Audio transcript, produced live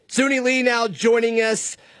Suni Lee now joining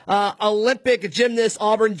us, Olympic gymnast,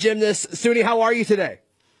 Auburn gymnast. Suni, how are you today?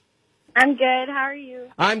 I'm good. How are you?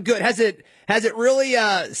 I'm good. Has it really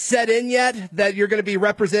set in yet that you're going to be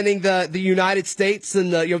representing the United States in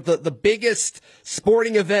the biggest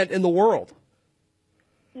sporting event in the world?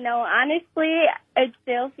 No, honestly, it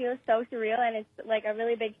still feels so surreal, and it's like a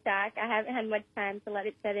really big shock. I haven't had much time to let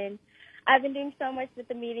it set in. I've been doing so much with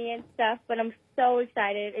the media and stuff, but I'm so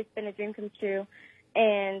excited. It's been a dream come true.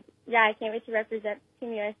 And, yeah, I can't wait to represent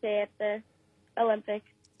Team USA at the Olympics.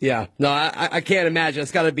 Yeah, no, I can't imagine.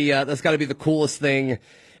 That's got to be the coolest thing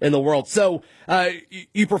in the world. So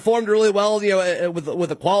you performed really well, with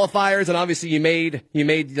the qualifiers, and obviously you made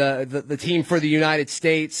the team for the United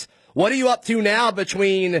States. What are you up to now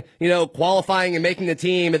between qualifying and making the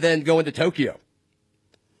team, and then going to Tokyo?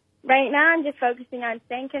 Right now, I'm just focusing on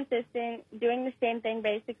staying consistent, doing the same thing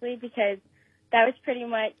basically, because that was pretty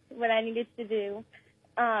much what I needed to do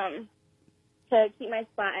to keep my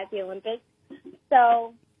spot at the Olympics.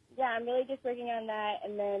 So, yeah, I'm really just working on that,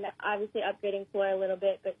 and then obviously upgrading floor a little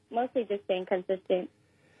bit, but mostly just staying consistent.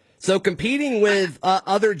 So competing with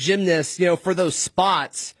other gymnasts, for those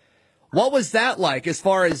spots, what was that like as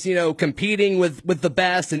far as, competing with the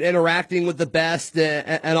best and interacting with the best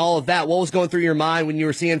and all of that? What was going through your mind when you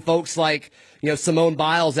were seeing folks like, Simone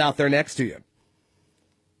Biles out there next to you?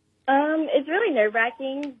 It's really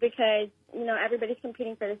nerve-wracking because, everybody's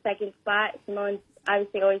competing for the second spot. Simone's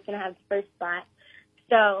obviously always going to have the first spot.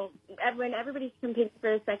 So when everybody's competing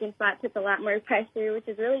for the second spot, puts a lot more pressure, which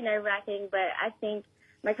is really nerve-wracking. But I think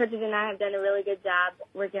my coaches and I have done a really good job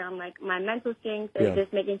working on my mental strength and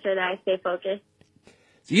just making sure that I stay focused.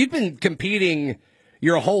 So you've been competing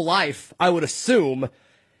your whole life, I would assume.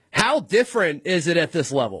 How different is it at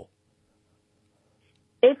this level?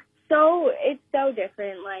 It's so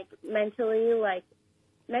different, mentally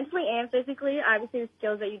and physically. Obviously, the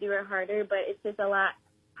skills that you do are harder, but it's just a lot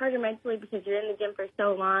harder mentally because you're in the gym for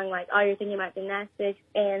so long. All you're thinking about gymnastics,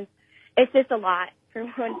 and it's just a lot for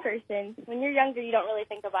one person. When you're younger, you don't really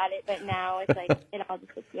think about it, but now it's like it all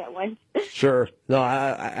just hits you at once. Sure. No,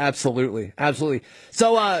 absolutely.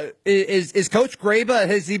 So, is Coach Graba,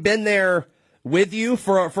 has he been there with you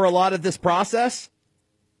for a lot of this process?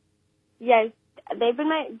 Yes,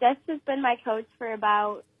 Jess has been my coach for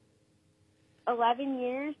about 11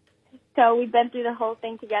 years. So we've been through the whole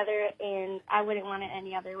thing together, and I wouldn't want it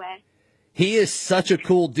any other way. He is such a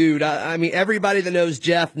cool dude. I mean, everybody that knows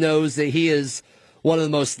Jeff knows that he is one of the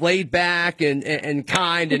most laid back and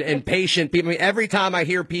kind and patient people. I mean, every time I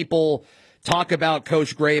hear people talk about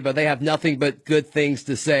Coach Graba, they have nothing but good things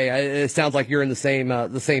to say. It sounds like you're in the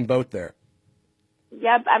same boat there.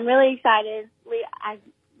 Yep, I'm really excited. I'm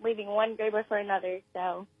leaving one Graba for another.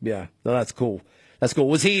 So yeah, no, that's cool. That's cool.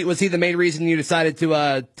 Was he the main reason you decided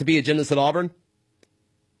to be a gymnast at Auburn?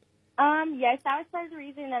 Yes, that was part of the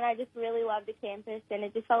reason, and I just really loved the campus, and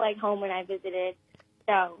it just felt like home when I visited.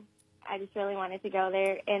 So I just really wanted to go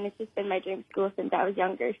there, and it's just been my dream school since I was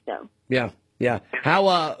younger. So yeah.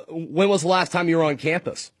 How? When was the last time you were on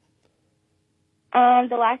campus? The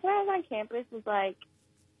last time I was on campus was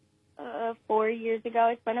 4 years ago.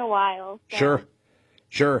 It's been a while. So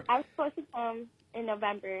Sure. I was supposed to come in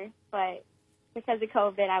November, but because of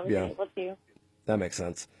COVID, I wasn't able to. That makes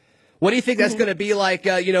sense. What do you think that's going to be like,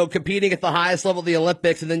 competing at the highest level of the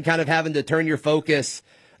Olympics and then kind of having to turn your focus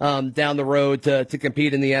down the road to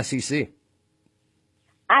compete in the SEC?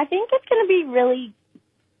 I think it's going to be really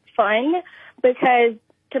fun because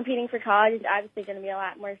competing for college is obviously going to be a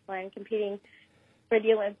lot more fun. Competing for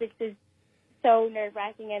the Olympics is so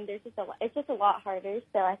nerve-wracking, and it's just a lot harder.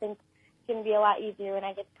 So I think it's going to be a lot easier when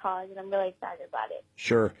I get to college, and I'm really excited about it.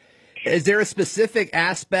 Sure. Is there a specific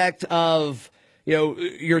aspect of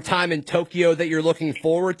your time in Tokyo that you're looking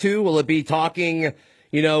forward to? Will it be talking,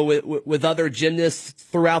 with other gymnasts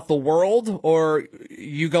throughout the world, or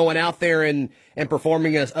you going out there and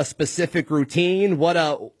performing a specific routine?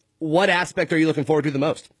 What aspect are you looking forward to the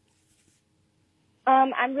most?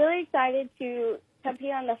 I'm really excited to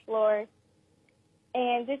compete on the floor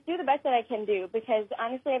and just do the best that I can do because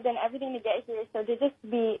honestly, I've done everything to get here. So to just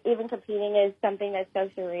be even competing is something that's so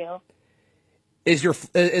surreal. Is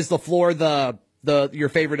the floor your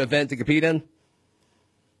favorite event to compete in?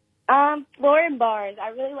 Floor and bars. I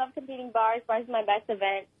really love competing bars. Bars is my best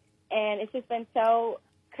event, and it's just been so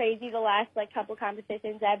crazy the last couple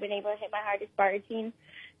competitions. I've been able to hit my hardest bar routine.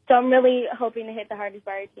 So I'm really hoping to hit the hardest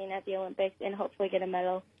bar routine at the Olympics and hopefully get a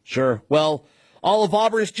medal. Sure. Well, all of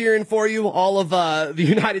Auburn's cheering for you. All of the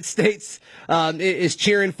United States is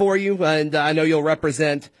cheering for you, and I know you'll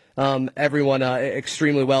represent everyone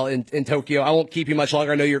extremely well in Tokyo. I won't keep you much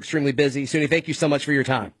longer. I know you're extremely busy. Suni, thank you so much for your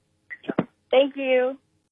time. Thank you.